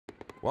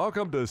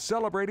Welcome to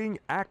Celebrating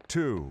Act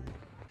 2.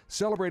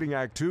 Celebrating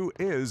Act 2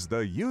 is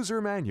the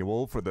user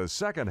manual for the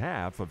second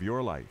half of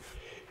your life.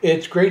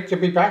 It's great to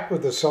be back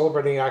with the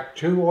Celebrating Act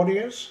 2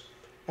 audience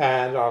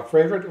and our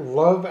favorite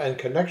love and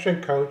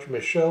connection coach,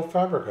 Michele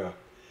Fabrega.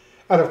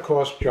 And of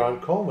course,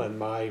 John Coleman,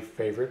 my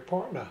favorite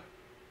partner.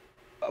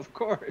 Of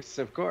course,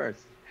 of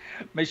course.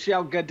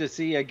 Michele, good to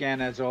see you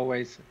again as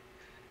always.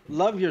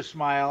 Love your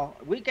smile.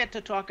 We get to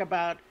talk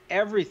about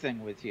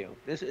everything with you.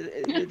 It's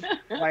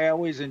why I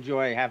always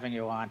enjoy having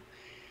you on.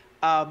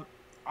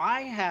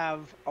 I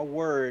have a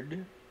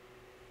word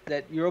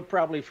that you're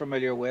probably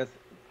familiar with.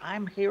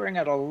 I'm hearing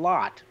it a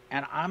lot,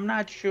 and I'm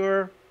not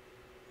sure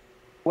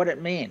what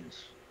it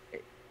means.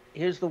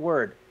 Here's the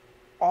word: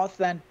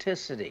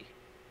 authenticity.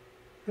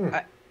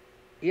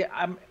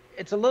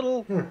 It's a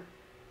little.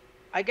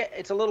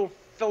 It's a little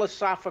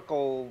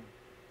philosophical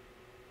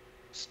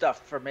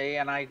stuff for me,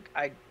 and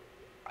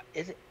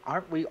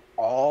aren't we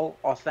all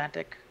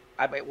authentic?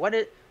 I mean,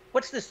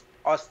 what's this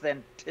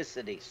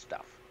authenticity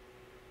stuff?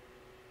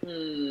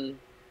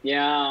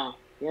 Yeah.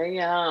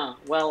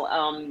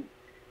 Well,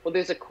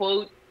 there's a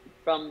quote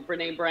from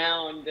Brene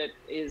Brown that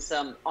is,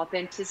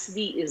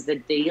 authenticity is the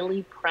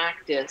daily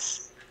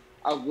practice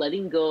of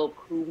letting go of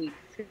who we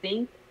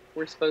think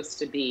we're supposed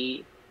to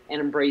be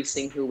and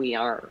embracing who we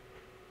are.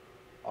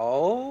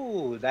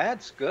 Oh,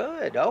 that's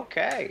good.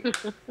 Okay.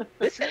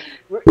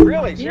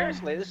 Really,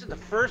 seriously, this is the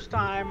first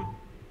time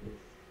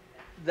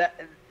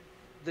that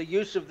the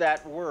use of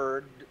that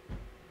word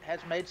has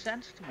made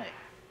sense to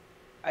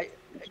me.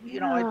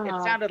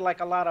 It sounded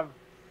like a lot of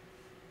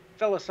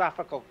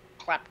philosophical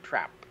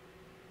claptrap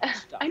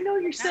stuff. I know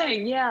what you're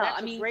saying. Yeah.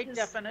 That's a great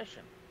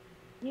definition.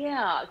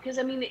 Yeah. Because,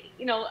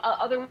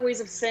 other ways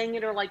of saying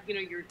it are like,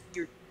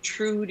 you're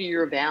true to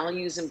your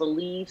values and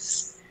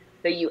beliefs,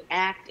 that you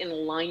act in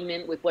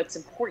alignment with what's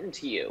important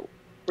to you,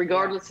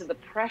 regardless of the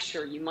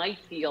pressure you might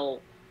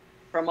feel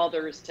from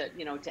others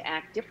to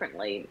act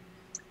differently.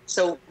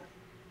 So,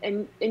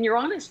 and you're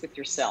honest with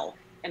yourself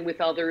and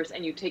with others,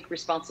 and you take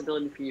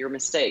responsibility for your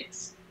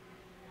mistakes.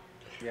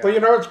 Yeah.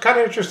 Well, it's kind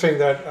of interesting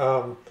that,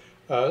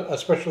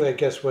 especially, I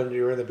guess, when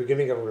you're in the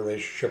beginning of a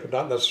relationship, and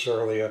not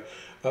necessarily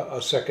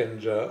a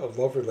second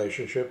love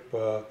relationship,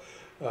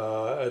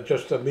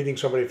 just meeting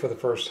somebody for the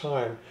first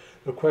time,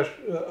 the question,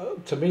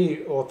 to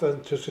me,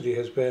 authenticity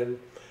has been,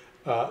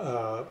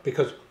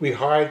 because we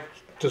hide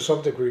to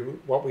some degree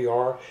what we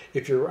are.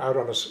 If you're out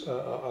on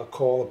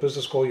a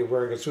business call, you're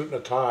wearing a suit and a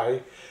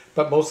tie,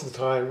 but most of the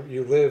time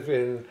you live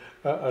in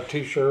a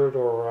t-shirt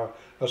or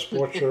a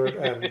sports shirt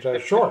and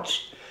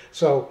shorts.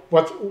 So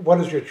what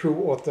is your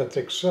true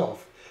authentic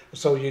self?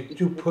 So you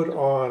do put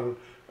on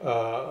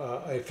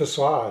a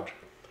facade,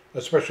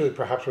 especially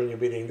perhaps when you're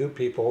meeting new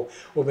people,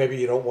 or maybe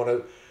you don't want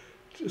to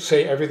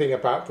say everything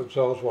about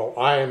themselves. Well,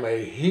 I am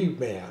a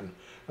he-man,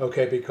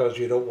 okay, because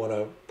you don't want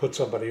to put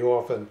somebody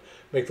off and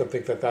make them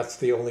think that that's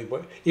the only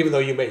way, even though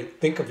you may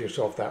think of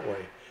yourself that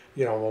way, a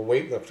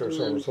weightlifter,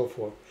 so on and so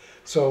forth.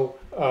 So,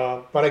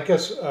 but I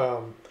guess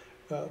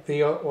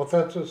the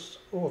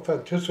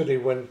authenticity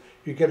when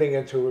you're getting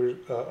into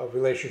a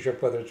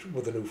relationship, whether it's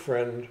with a new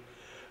friend,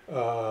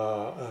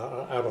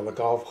 out on the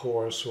golf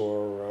course,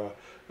 or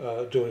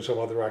doing some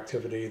other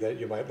activity that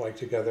you might like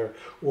together,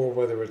 or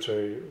whether it's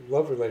a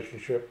love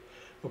relationship,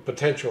 a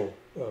potential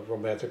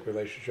romantic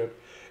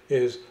relationship,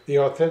 is the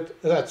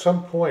at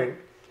some point,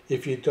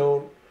 if you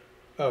don't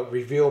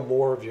reveal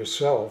more of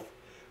yourself,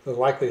 the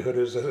likelihood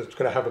is that it's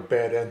going to have a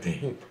bad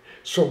ending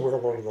somewhere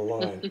along the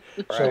line.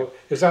 Right. So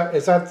is that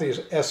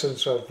the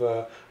essence of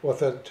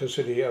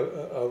authenticity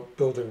of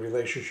building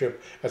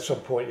relationship? At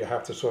some point, you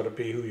have to sort of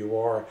be who you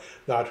are,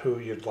 not who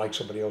you'd like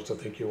somebody else to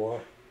think you are.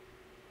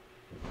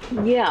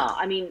 Yeah,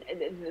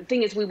 the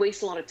thing is, we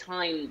waste a lot of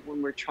time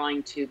when we're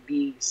trying to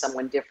be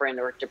someone different,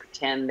 or to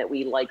pretend that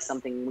we like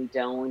something we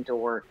don't,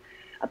 or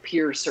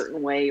appear a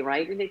certain way,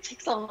 right? And it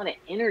takes a lot of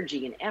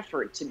energy and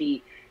effort to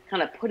be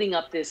kind of putting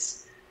up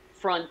this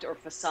front or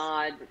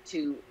facade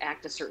to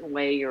act a certain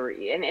way,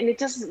 and it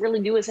doesn't really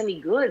do us any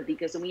good,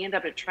 because then we end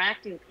up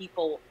attracting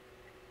people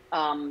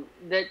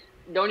that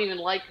don't even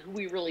like who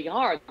we really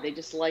are. They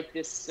just like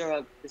this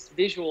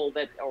visual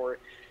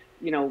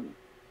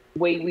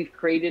way we've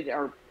created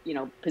or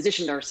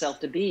positioned ourselves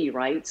to be,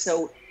 right?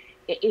 So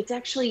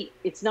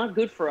it's not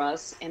good for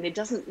us, and it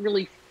doesn't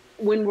really,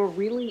 when we're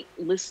really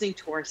listening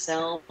to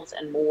ourselves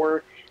and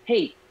more,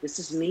 hey, this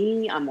is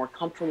me, I'm more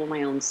comfortable in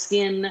my own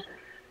skin,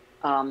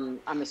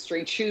 I'm a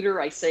straight shooter,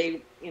 I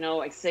say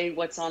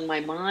what's on my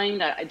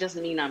mind. It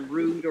doesn't mean I'm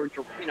rude or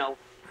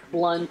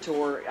blunt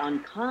or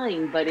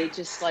unkind, but it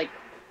just like,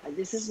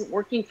 this isn't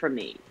working for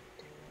me,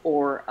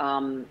 or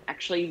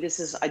actually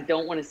I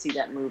don't want to see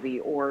that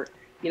movie, or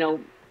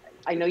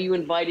I know you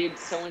invited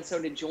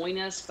so-and-so to join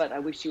us, but I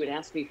wish you would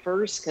ask me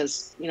first,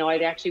 because, I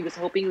actually was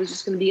hoping it was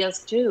just going to be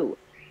us two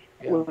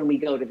when we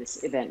go to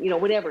this event,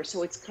 whatever.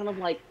 So it's kind of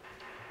like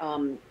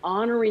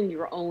honoring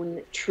your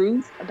own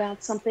truth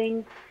about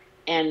something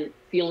and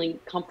feeling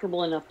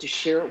comfortable enough to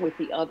share it with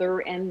the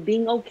other, and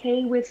being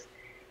okay with,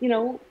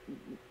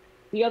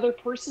 the other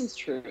person's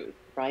truth,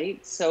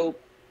 right? So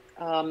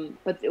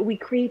but we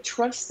create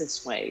trust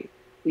this way.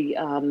 We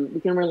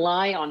can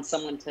rely on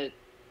someone to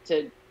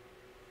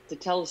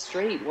tell us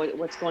straight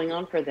what's going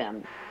on for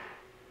them.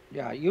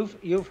 Yeah,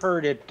 you've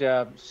heard it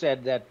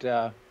said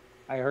that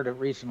I heard it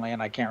recently,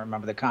 and I can't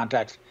remember the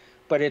context,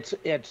 but it's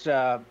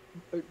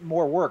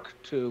more work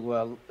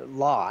to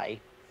lie,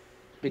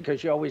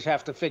 because you always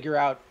have to figure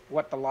out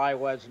what the lie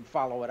was and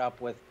follow it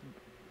up with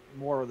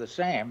more of the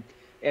same,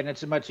 and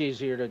it's much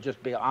easier to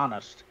just be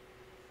honest.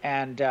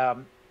 And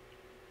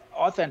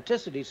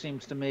authenticity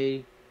seems to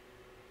me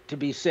to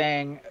be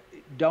saying,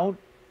 don't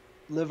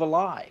live a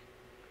lie,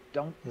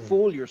 don't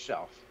fool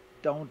yourself,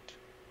 don't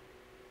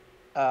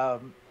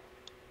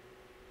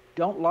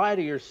lie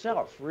to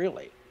yourself,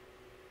 really.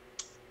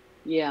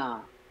 Yeah.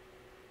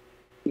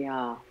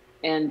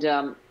 And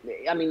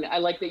I mean, I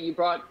like that you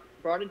brought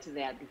into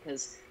that,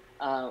 because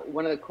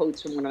one of the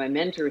quotes from one of my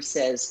mentors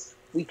says,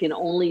 we can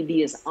only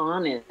be as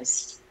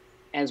honest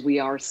as we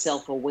are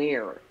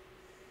self-aware.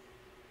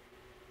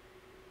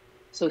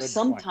 So Good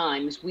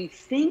sometimes point. we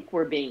think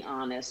we're being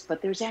honest,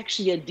 but there's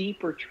actually a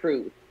deeper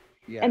truth.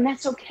 Yes. And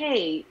that's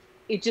okay.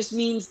 It just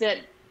means that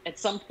at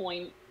some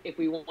point, if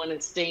we want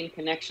to stay in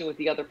connection with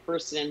the other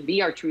person and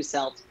be our true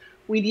selves,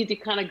 we need to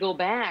kind of go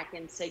back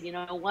and say, you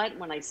know what,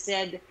 when I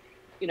said,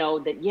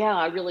 that, yeah,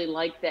 I really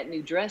like that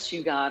new dress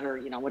you got, or,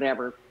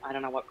 whatever, I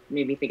don't know what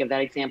made me think of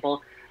that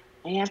example.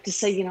 I have to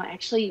say,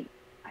 actually,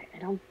 I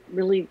don't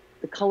really,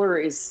 the color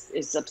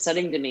is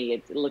upsetting to me.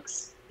 It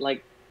looks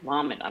like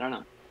vomit. I don't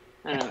know,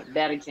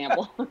 bad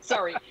example.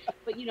 Sorry.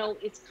 But,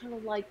 it's kind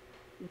of like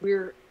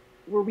we're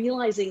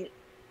realizing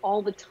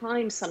all the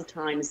time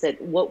sometimes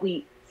that what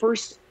we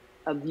first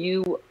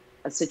view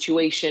a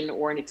situation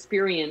or an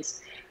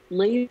experience,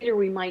 later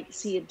we might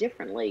see it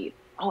differently.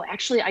 Oh,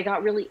 actually, I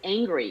got really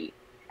angry,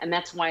 and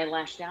that's why I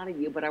lashed out at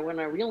you. But when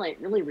I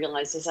really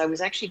realized this, I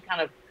was actually kind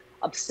of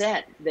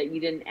upset that you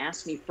didn't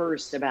ask me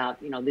first about,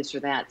 this or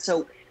that.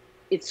 So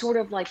it's sort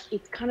of like,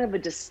 it's kind of a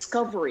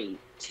discovery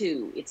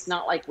too. It's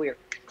not like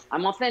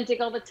I'm authentic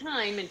all the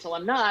time until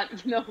I'm not,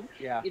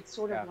 Yeah. It's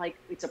sort of like,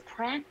 it's a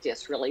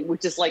practice really,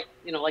 which is like,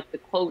 like the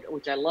quote,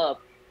 which I love,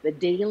 the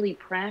daily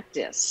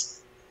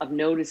practice of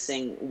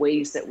noticing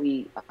ways that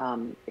we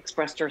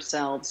expressed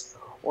ourselves,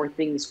 or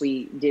things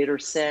we did or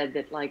said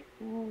that like,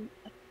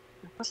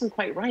 that wasn't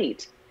quite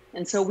right.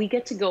 And so we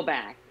get to go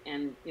back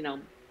and,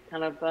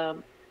 kind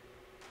of,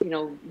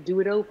 do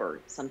it over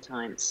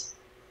sometimes.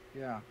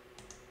 Yeah.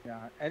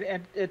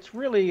 And it's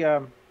really,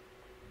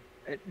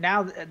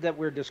 now that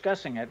we're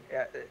discussing it,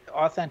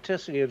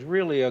 authenticity is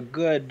really a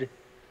good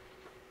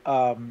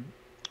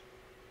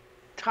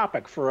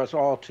topic for us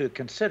all to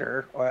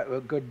consider, or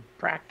a good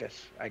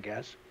practice, I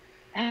guess.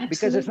 Absolutely,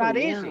 because it's not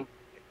yeah. easy.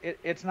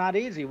 It's not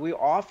easy. We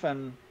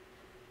often,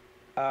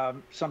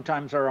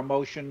 sometimes our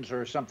emotions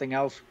or something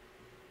else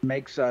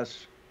makes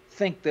us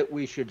think that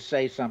we should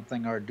say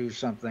something or do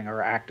something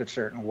or act a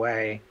certain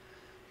way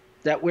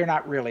that we're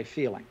not really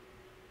feeling.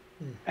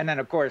 And then,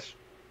 of course,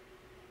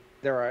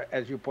 there are,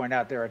 as you point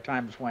out, there are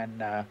times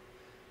when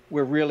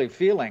we're really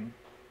feeling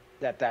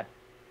that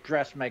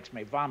dress makes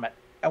me vomit,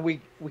 and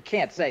we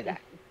can't say that.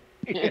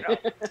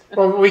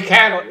 Well, we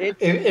can.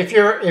 If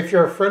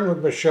you're a friend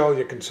with Michele,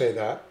 you can say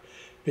that,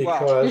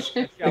 because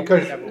Michele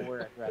would never wear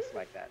a dress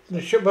like that. So.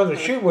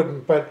 She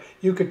wouldn't, but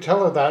you could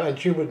tell her that, and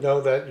she would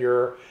know that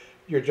you're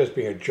just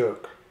being a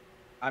jerk.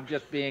 I'm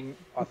just being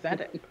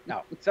authentic.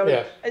 No, so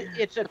yes.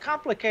 It's a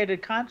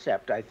complicated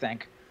concept, I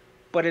think,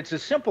 but it's a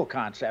simple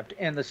concept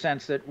in the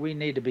sense that we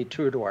need to be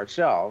true to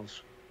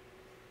ourselves,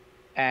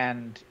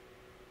 and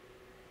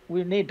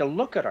we need to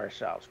look at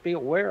ourselves, be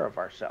aware of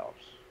ourselves.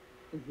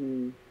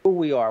 Mm-hmm. Who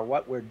we are,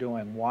 what we're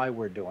doing, why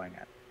we're doing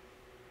it.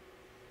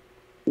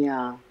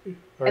 Yeah.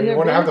 Right, you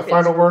want to have the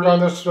final word on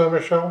this,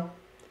 Michele?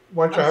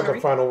 Why don't you have the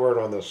final word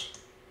on this?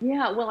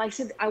 Yeah, well, I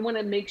said I want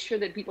to make sure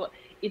that people,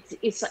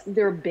 it's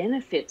there are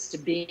benefits to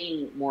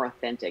being more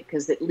authentic,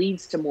 because it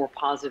leads to more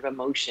positive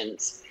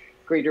emotions,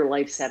 greater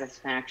life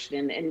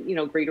satisfaction,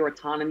 and greater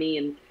autonomy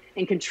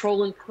and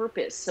control and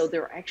purpose. So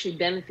there are actually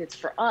benefits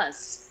for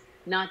us.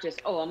 Not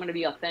just, I'm going to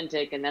be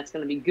authentic and that's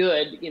going to be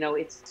good.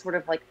 It's sort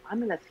of like, I'm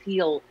going to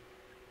feel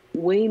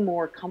way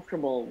more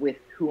comfortable with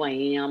who I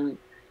am.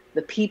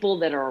 The people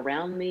that are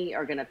around me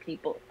are going to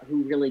people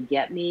who really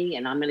get me,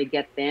 and I'm going to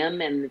get them.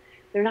 And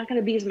there are not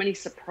going to be as many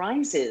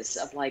surprises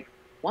of like,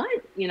 what?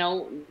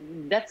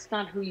 That's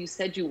not who you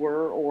said you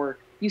were, or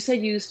you said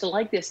you used to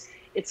like this.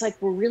 It's like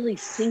we're really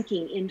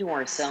sinking into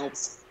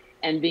ourselves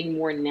and being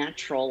more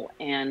natural.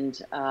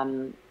 And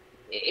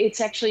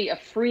it's actually a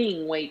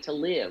freeing way to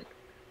live,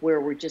 where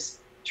we're just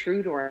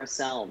true to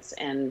ourselves.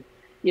 And,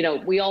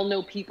 we all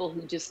know people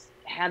who just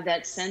have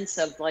that sense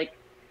of like,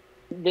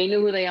 they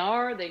know who they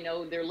are, they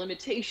know their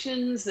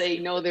limitations, they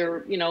know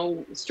their,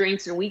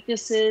 strengths and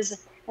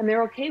weaknesses, and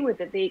they're okay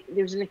with it.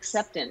 There's an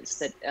acceptance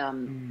that,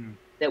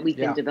 that we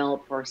can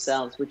develop for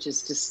ourselves, which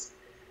is just,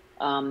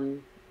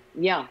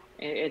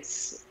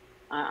 it's,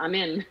 I'm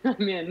in.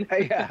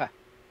 Yeah.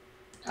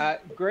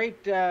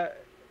 Great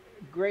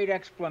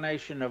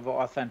explanation of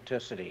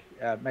authenticity.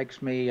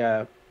 Makes me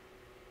a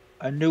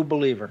new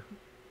believer.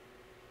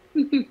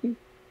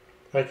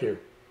 Thank you.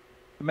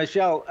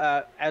 Michele,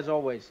 as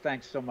always,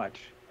 thanks so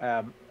much.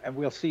 And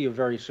we'll see you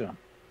very soon.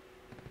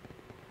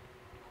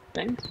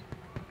 Thanks.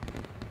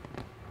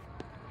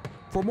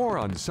 For more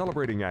on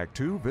Celebrating Act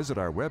Two, visit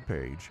our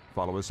webpage,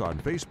 follow us on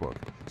Facebook,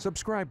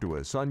 subscribe to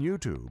us on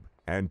YouTube,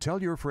 and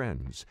tell your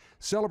friends.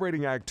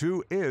 Celebrating Act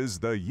Two is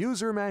the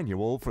user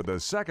manual for the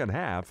second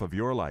half of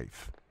your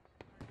life.